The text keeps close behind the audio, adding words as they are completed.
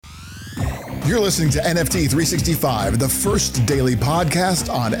You're listening to NFT 365, the first daily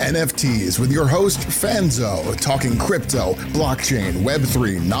podcast on NFTs with your host, Fanzo, talking crypto, blockchain,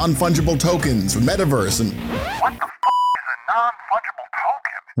 Web3, non-fungible tokens, metaverse, and... What the is a non-fungible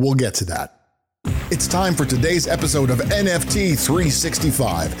token? We'll get to that. It's time for today's episode of NFT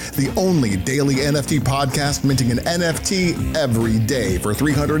 365, the only daily NFT podcast minting an NFT every day for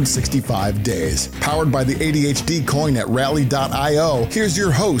 365 days. Powered by the ADHD coin at rally.io, here's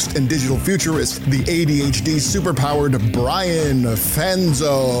your host and digital futurist, the ADHD superpowered Brian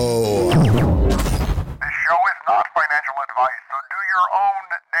Fanzo. This show is not financial advice, so do your own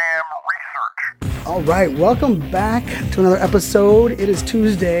damn research. All right, welcome back to another episode. It is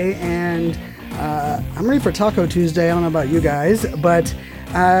Tuesday, and I'm ready for Taco Tuesday. I don't know about you guys, but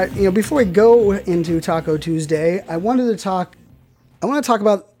before we go into Taco Tuesday, I want to talk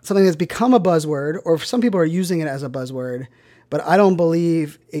about something that's become a buzzword, or some people are using it as a buzzword, but I don't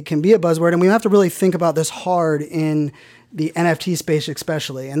believe it can be a buzzword, and we have to really think about this hard in the NFT space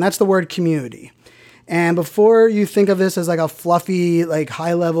especially, and that's the word community. And before you think of this as like a fluffy, like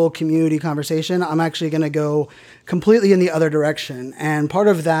high-level community conversation, I'm actually going to go completely in the other direction. And part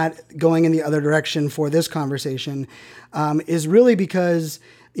of that going in the other direction for this conversation is really because,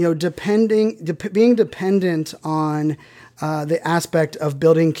 being dependent on the aspect of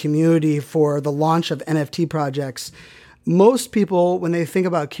building community for the launch of NFT projects, most people, when they think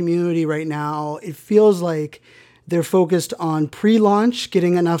about community right now, it feels like they're focused on pre-launch,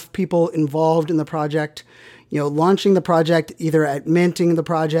 getting enough people involved in the project, launching the project, either at minting the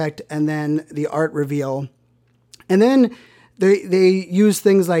project and then the art reveal. And then they use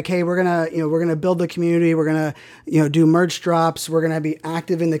things like, hey, we're gonna build the community, we're gonna do merch drops, we're gonna be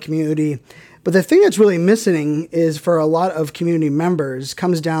active in the community. But the thing that's really missing is, for a lot of community members,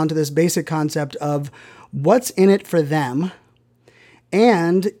 comes down to this basic concept of what's in it for them,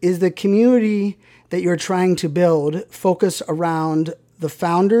 and is the community that you're trying to build focus around the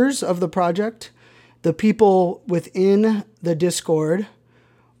founders of the project, the people within the Discord,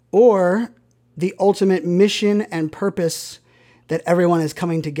 or the ultimate mission and purpose that everyone is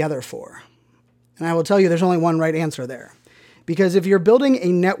coming together for? And I will tell you, there's only one right answer there. Because if you're building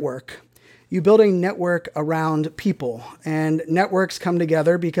a network, you build a network around people, and networks come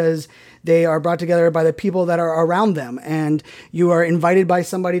together because they are brought together by the people that are around them, and you are invited by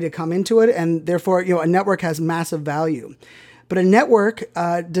somebody to come into it, and therefore, a network has massive value. But a network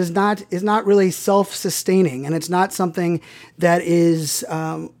is not really self-sustaining, and it's not something that is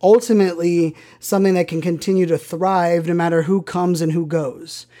ultimately something that can continue to thrive no matter who comes and who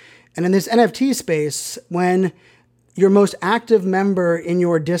goes. And in this NFT space, when your most active member in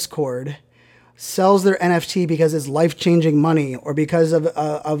your Discord sells their NFT because it's life-changing money, or because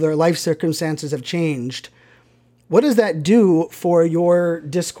of their life circumstances have changed, what does that do for your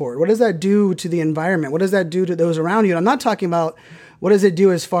Discord? What does that do to the environment? What does that do to those around you? And I'm not talking about what does it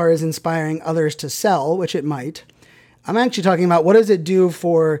do as far as inspiring others to sell, which it might. I'm actually talking about what does it do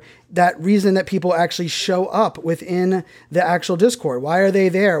for that reason that people actually show up within the actual Discord? Why are they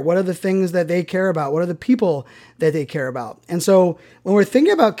there? What are the things that they care about? What are the people that they care about? And so when we're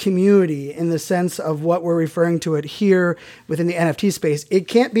thinking about community in the sense of what we're referring to it here within the NFT space, it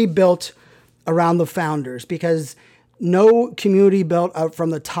can't be built around the founders, because no community built up from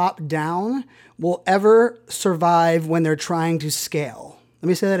the top down will ever survive when they're trying to scale. Let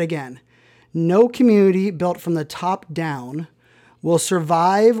me say that again. No community built from the top down will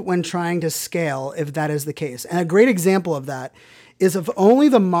survive when trying to scale, if that is the case. And a great example of that is if only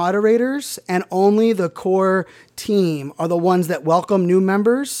the moderators and only the core team are the ones that welcome new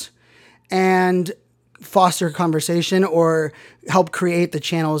members and foster conversation or help create the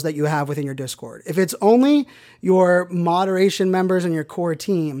channels that you have within your Discord. If it's only your moderation members and your core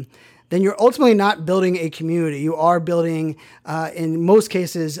team, then you're ultimately not building a community. You are building, in most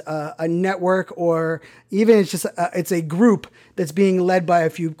cases, a network, or even it's a group that's being led by a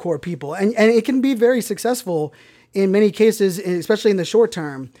few core people. And it can be very successful in many cases, especially in the short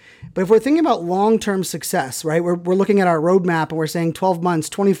term. But if we're thinking about long-term success, right, we're looking at our roadmap and we're saying 12 months,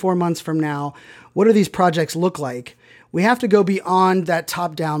 24 months from now, what do these projects look like? We have to go beyond that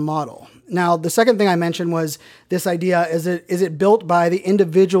top-down model. Now, the second thing I mentioned was this idea: is it built by the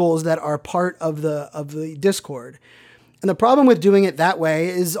individuals that are part of the Discord? And the problem with doing it that way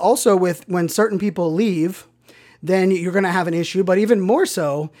is also with when certain people leave, then you're going to have an issue. But even more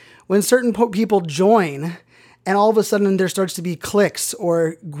so when certain people join, and all of a sudden there starts to be cliques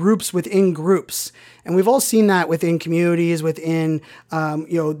or groups within groups. And we've all seen that within communities, within,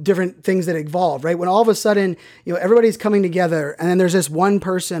 different things that evolve, right? When all of a sudden, everybody's coming together, and then there's this one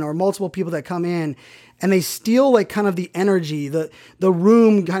person or multiple people that come in, and they steal like kind of the energy. The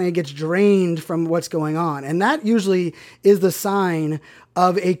room kind of gets drained from what's going on. And that usually is the sign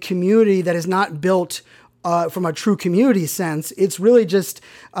of a community that is not built from a true community sense. It's really just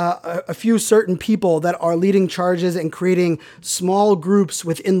a few certain people that are leading charges and creating small groups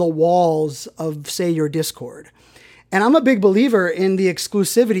within the walls of, say, your Discord. And I'm a big believer in the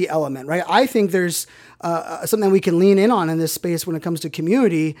exclusivity element, right? I think there's something we can lean in on in this space when it comes to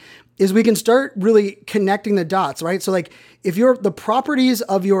community is we can start really connecting the dots, right? So like if you're the properties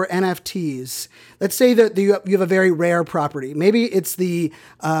of your NFTs, let's say that you have a very rare property. Maybe it's you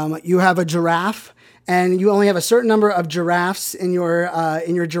have a giraffe and you only have a certain number of giraffes in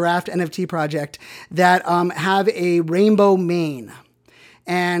your giraffe NFT project that have a rainbow mane.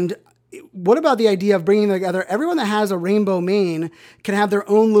 And what about the idea of bringing together everyone that has a rainbow mane can have their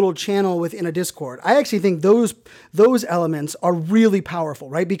own little channel within a Discord? I actually think those elements are really powerful,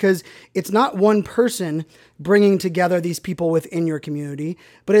 right? Because it's not one person bringing together these people within your community,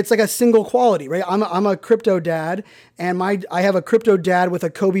 but it's like a single quality, right? I'm a crypto dad, and I have a crypto dad with a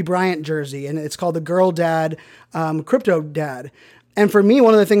Kobe Bryant jersey, and it's called the Girl Dad Crypto Dad. And for me,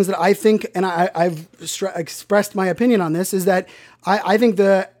 one of the things that I think, and I've expressed my opinion on this, is that I think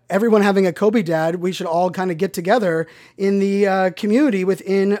everyone having a Kobe dad, we should all kind of get together in the community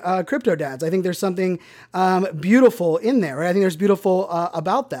within crypto dads. I think there's something beautiful in there, right? I think there's beautiful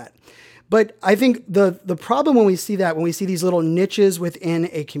about that. But I think the problem when we see these little niches within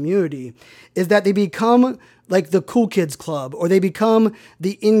a community is that they become like the cool kids club, or they become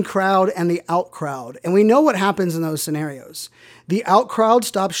the in crowd and the out crowd. And we know what happens in those scenarios. The out crowd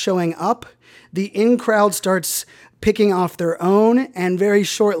stops showing up. The in crowd starts picking off their own, and very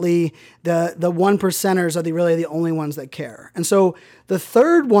shortly, the one percenters are really the only ones that care. And so the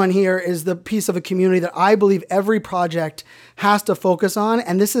third one here is the piece of a community that I believe every project has to focus on,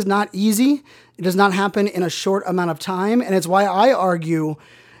 and this is not easy. It does not happen in a short amount of time, and it's why I argue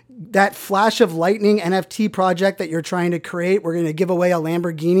that flash of lightning NFT project that you're trying to create, we're going to give away a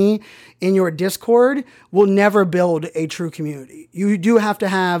Lamborghini in your Discord, will never build a true community. You do have to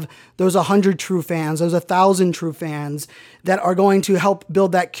have those 100 true fans, those 1,000 true fans that are going to help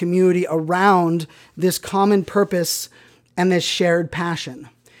build that community around this common purpose and this shared passion.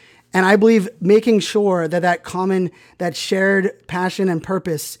 And I believe making sure that shared passion and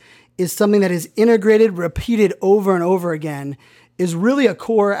purpose is something that is integrated, repeated over and over again, is really a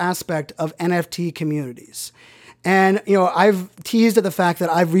core aspect of NFT communities. And, I've teased at the fact that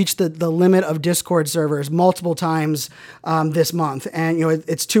I've reached the limit of Discord servers multiple times this month. And,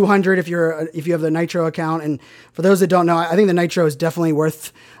 it's 200 if you have the Nitro account. And for those that don't know, I think the Nitro is definitely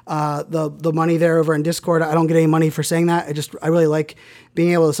worth the money there over in Discord. I don't get any money for saying that. I really like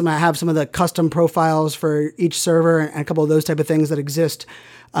being able to have some of the custom profiles for each server and a couple of those type of things that exist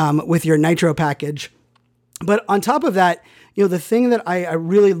with your Nitro package. But on top of that, the thing that I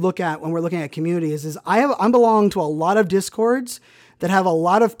really look at when we're looking at community is I belong to a lot of Discords that have a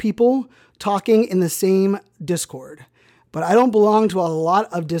lot of people talking in the same Discord, but I don't belong to a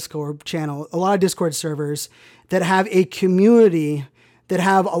lot of Discord servers that have a community that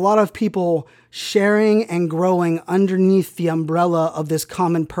have a lot of people sharing and growing underneath the umbrella of this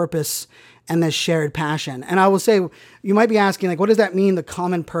common purpose and this shared passion. And I will say, you might be asking, like, what does that mean, the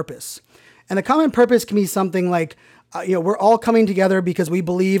common purpose? And the common purpose can be something like, we're all coming together because we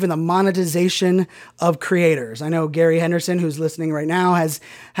believe in the monetization of creators. I know Gary Henderson, who's listening right now, has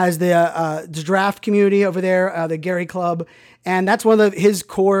the draft community over there, the Gary Club. And that's one of his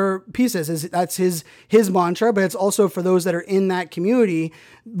core pieces. That's his mantra, but it's also for those that are in that community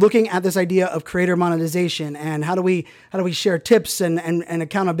looking at this idea of creator monetization and how do we share tips and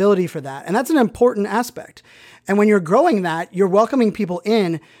accountability for that. And that's an important aspect. And when you're growing that, you're welcoming people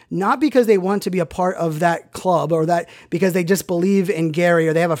in, not because they want to be a part of that club or that because they just believe in Gary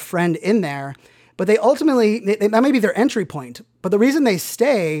or they have a friend in there, but they ultimately, that may be their entry point. But the reason they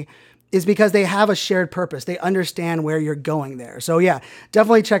stay is because they have a shared purpose. They understand where you're going there. So yeah,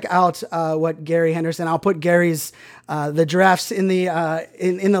 definitely check out what Gary Henderson. I'll put Gary's the drafts in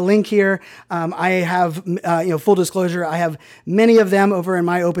the link here. I have full disclosure. I have many of them over in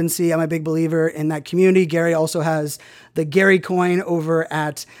my OpenSea. I'm a big believer in that community. Gary also has the Gary coin over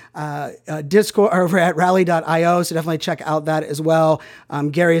at Discord, or over at rally.io. So definitely check out that as well.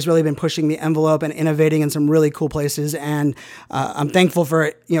 Gary has really been pushing the envelope and innovating in some really cool places. And I'm thankful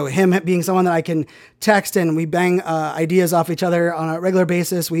for him being someone that I can text and we bang ideas off each other on a regular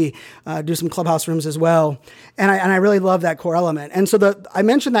basis. We do some clubhouse rooms as well. And I really love that core element. And so I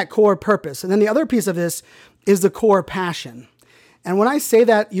mentioned that core purpose. And then the other piece of this is the core passion. And when I say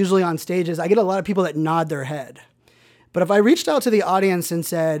that usually on stages, I get a lot of people that nod their head. But if I reached out to the audience and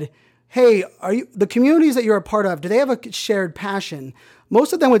said, hey, are you the communities that you're a part of, do they have a shared passion?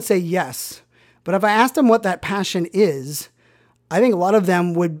 Most of them would say yes. But if I asked them what that passion is, I think a lot of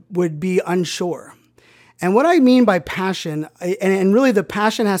them would be unsure. And what I mean by passion, and really the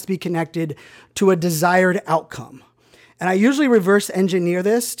passion has to be connected to a desired outcome. And I usually reverse engineer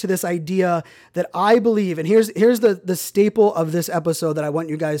this to this idea that I believe, and here's the staple of this episode that I want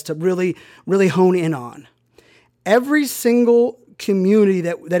you guys to really, really hone in on. Every single community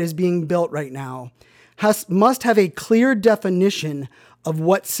that is being built right now must have a clear definition of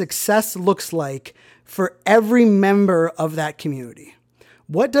what success looks like for every member of that community.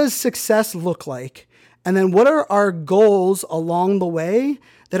 What does success look like? And then what are our goals along the way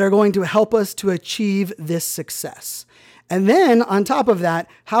that are going to help us to achieve this success? And then on top of that,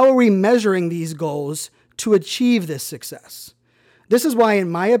 how are we measuring these goals to achieve this success? This is why, in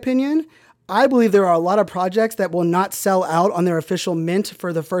my opinion, I believe there are a lot of projects that will not sell out on their official mint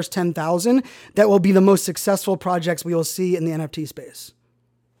for the first 10,000 that will be the most successful projects we will see in the NFT space.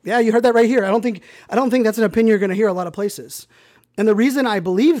 Yeah, you heard that right here. I don't think that's an opinion you're going to hear a lot of places. And the reason I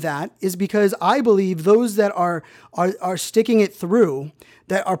believe that is because I believe those that are sticking it through,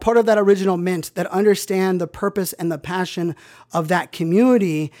 that are part of that original mint, that understand the purpose and the passion of that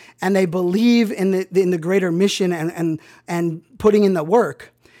community, and they believe in the greater mission and putting in the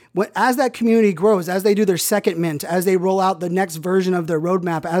work. As that community grows, as they do their second mint, as they roll out the next version of their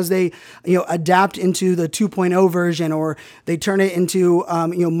roadmap, as they adapt into the 2.0 version, or they turn it into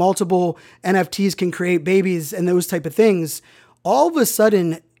multiple NFTs can create babies and those type of things, all of a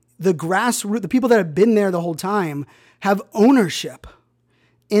sudden the grassroots, the people that have been there the whole time, have ownership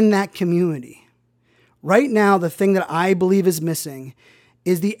in that community. Right now, the thing that I believe is missing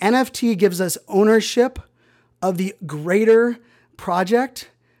is the NFT gives us ownership of the greater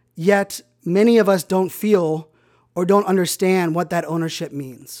project. Yet many of us don't feel or don't understand what that ownership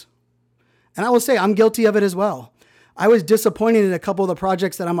means. And I will say I'm guilty of it as well. I was disappointed in a couple of the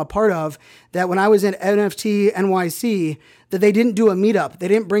projects that I'm a part of, that when I was in NFT NYC, that they didn't do a meetup. They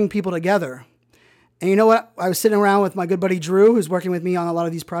didn't bring people together. And you know what? I was sitting around with my good buddy Drew, who's working with me on a lot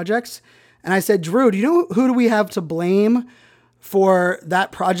of these projects. And I said, Drew, do you know who do we have to blame for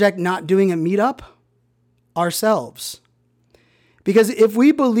that project not doing a meetup? Ourselves. Because if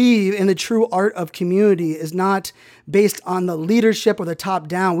we believe in the true art of community is not based on the leadership or the top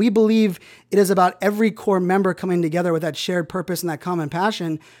down, we believe it is about every core member coming together with that shared purpose and that common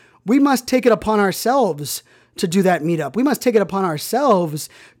passion, we must take it upon ourselves to do that meetup. We must take it upon ourselves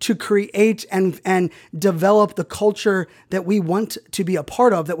to create and develop the culture that we want to be a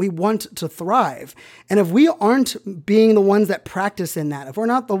part of, that we want to thrive. And if we aren't being the ones that practice in that, if we're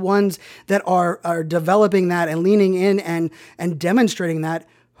not the ones that are developing that and leaning in and demonstrating that,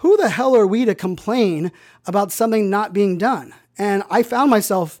 who the hell are we to complain about something not being done? And I found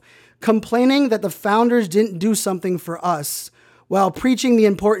myself complaining that the founders didn't do something for us, while preaching the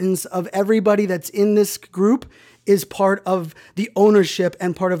importance of everybody that's in this group is part of the ownership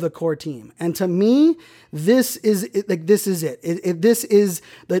and part of the core team. And to me, this is it. This is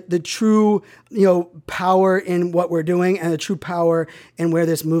the true, power in what we're doing, and the true power in where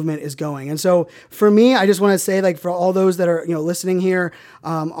this movement is going. And so for me, I just want to say, for all those that are, listening here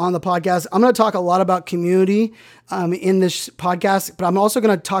on the podcast, I'm going to talk a lot about community in this podcast, but I'm also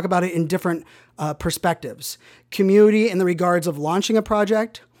going to talk about it in different perspectives. Community in the regards of launching a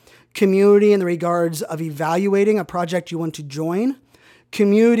project, community in the regards of evaluating a project you want to join,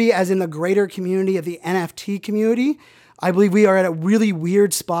 community as in the greater community of the NFT community. I believe we are at a really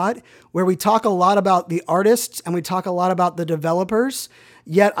weird spot where we talk a lot about the artists and we talk a lot about the developers,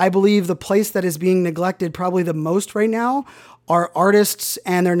 yet I believe the place that is being neglected probably the most right now are artists,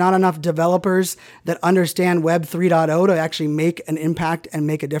 and there are not enough developers that understand Web 3.0 to actually make an impact and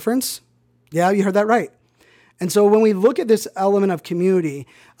make a difference. Yeah, you heard that right. And so when we look at this element of community,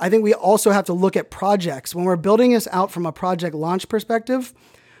 I think we also have to look at projects. When we're building this out from a project launch perspective,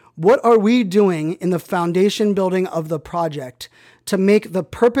 what are we doing in the foundation building of the project to make the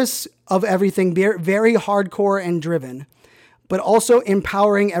purpose of everything very hardcore and driven, but also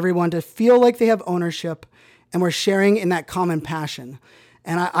empowering everyone to feel like they have ownership and we're sharing in that common passion.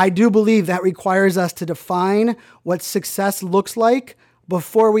 And I do believe that requires us to define what success looks like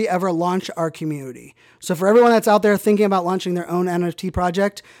before we ever launch our community. So for everyone that's out there thinking about launching their own NFT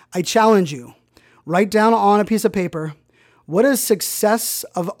project, I challenge you, write down on a piece of paper, what does success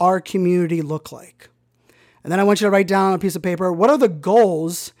of our community look like? And then I want you to write down on a piece of paper, what are the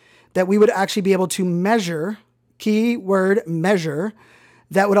goals that we would actually be able to measure, key word measure,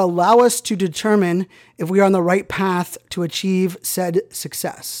 that would allow us to determine if we are on the right path to achieve said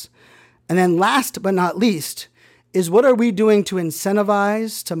success. And then last but not least, is what are we doing to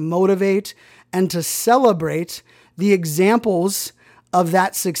incentivize, to motivate, and to celebrate the examples of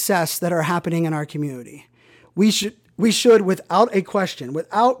that success that are happening in our community. We should, without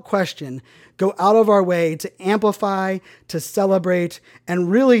question, go out of our way to amplify, to celebrate,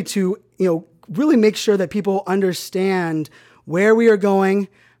 and really to, really make sure that people understand where we are going,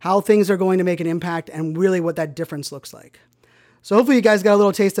 how things are going to make an impact, and really what that difference looks like. So hopefully you guys got a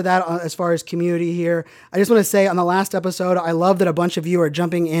little taste of that as far as community here. I just want to say on the last episode, I love that a bunch of you are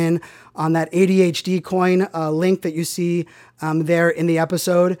jumping in on that ADHD coin link that you see there in the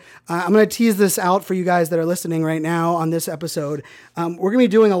episode. I'm going to tease this out for you guys that are listening right now on this episode. We're going to be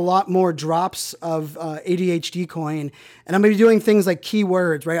doing a lot more drops of ADHD coin, and I'm going to be doing things like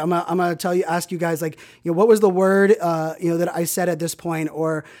keywords, right? I'm going to ask you guys like, what was the word, that I said at this point,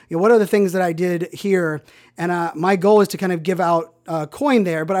 or what are the things that I did here? And my goal is to kind of give out coin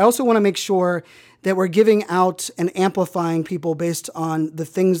there, but I also want to make sure that we're giving out and amplifying people based on the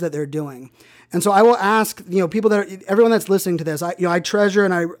things that they're doing. And so I will ask, everyone that's listening to this, I treasure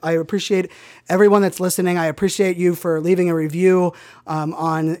and I appreciate everyone that's listening. I appreciate you for leaving a review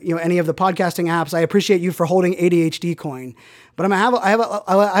on any of the podcasting apps. I appreciate you for holding ADHD coin. But I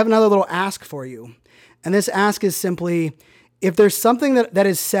have another little ask for you, and this ask is simply, if there's something that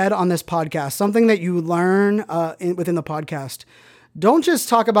is said on this podcast, something that you learn within the podcast, don't just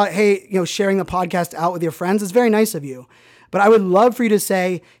talk about, hey, sharing the podcast out with your friends. It's very nice of you. But I would love for you to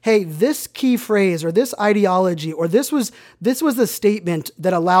say, hey, this key phrase or this ideology or this was the statement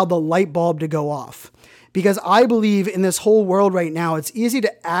that allowed the light bulb to go off. Because I believe in this whole world right now, it's easy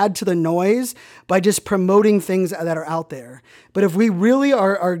to add to the noise by just promoting things that are out there. But if we really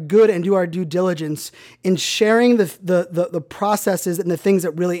are good and do our due diligence in sharing the processes and the things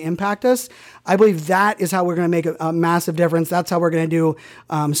that really impact us, I believe that is how we're going to make a massive difference. That's how we're going to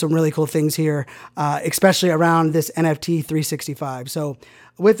do some really cool things here, especially around this NFT 365. So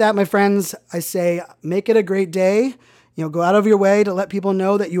with that, my friends, I say make it a great day. Go out of your way to let people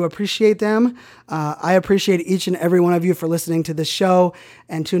know that you appreciate them. I appreciate each and every one of you for listening to this show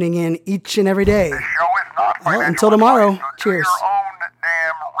and tuning in each and every day. This show is not financial until tomorrow, advice, so do cheers. your own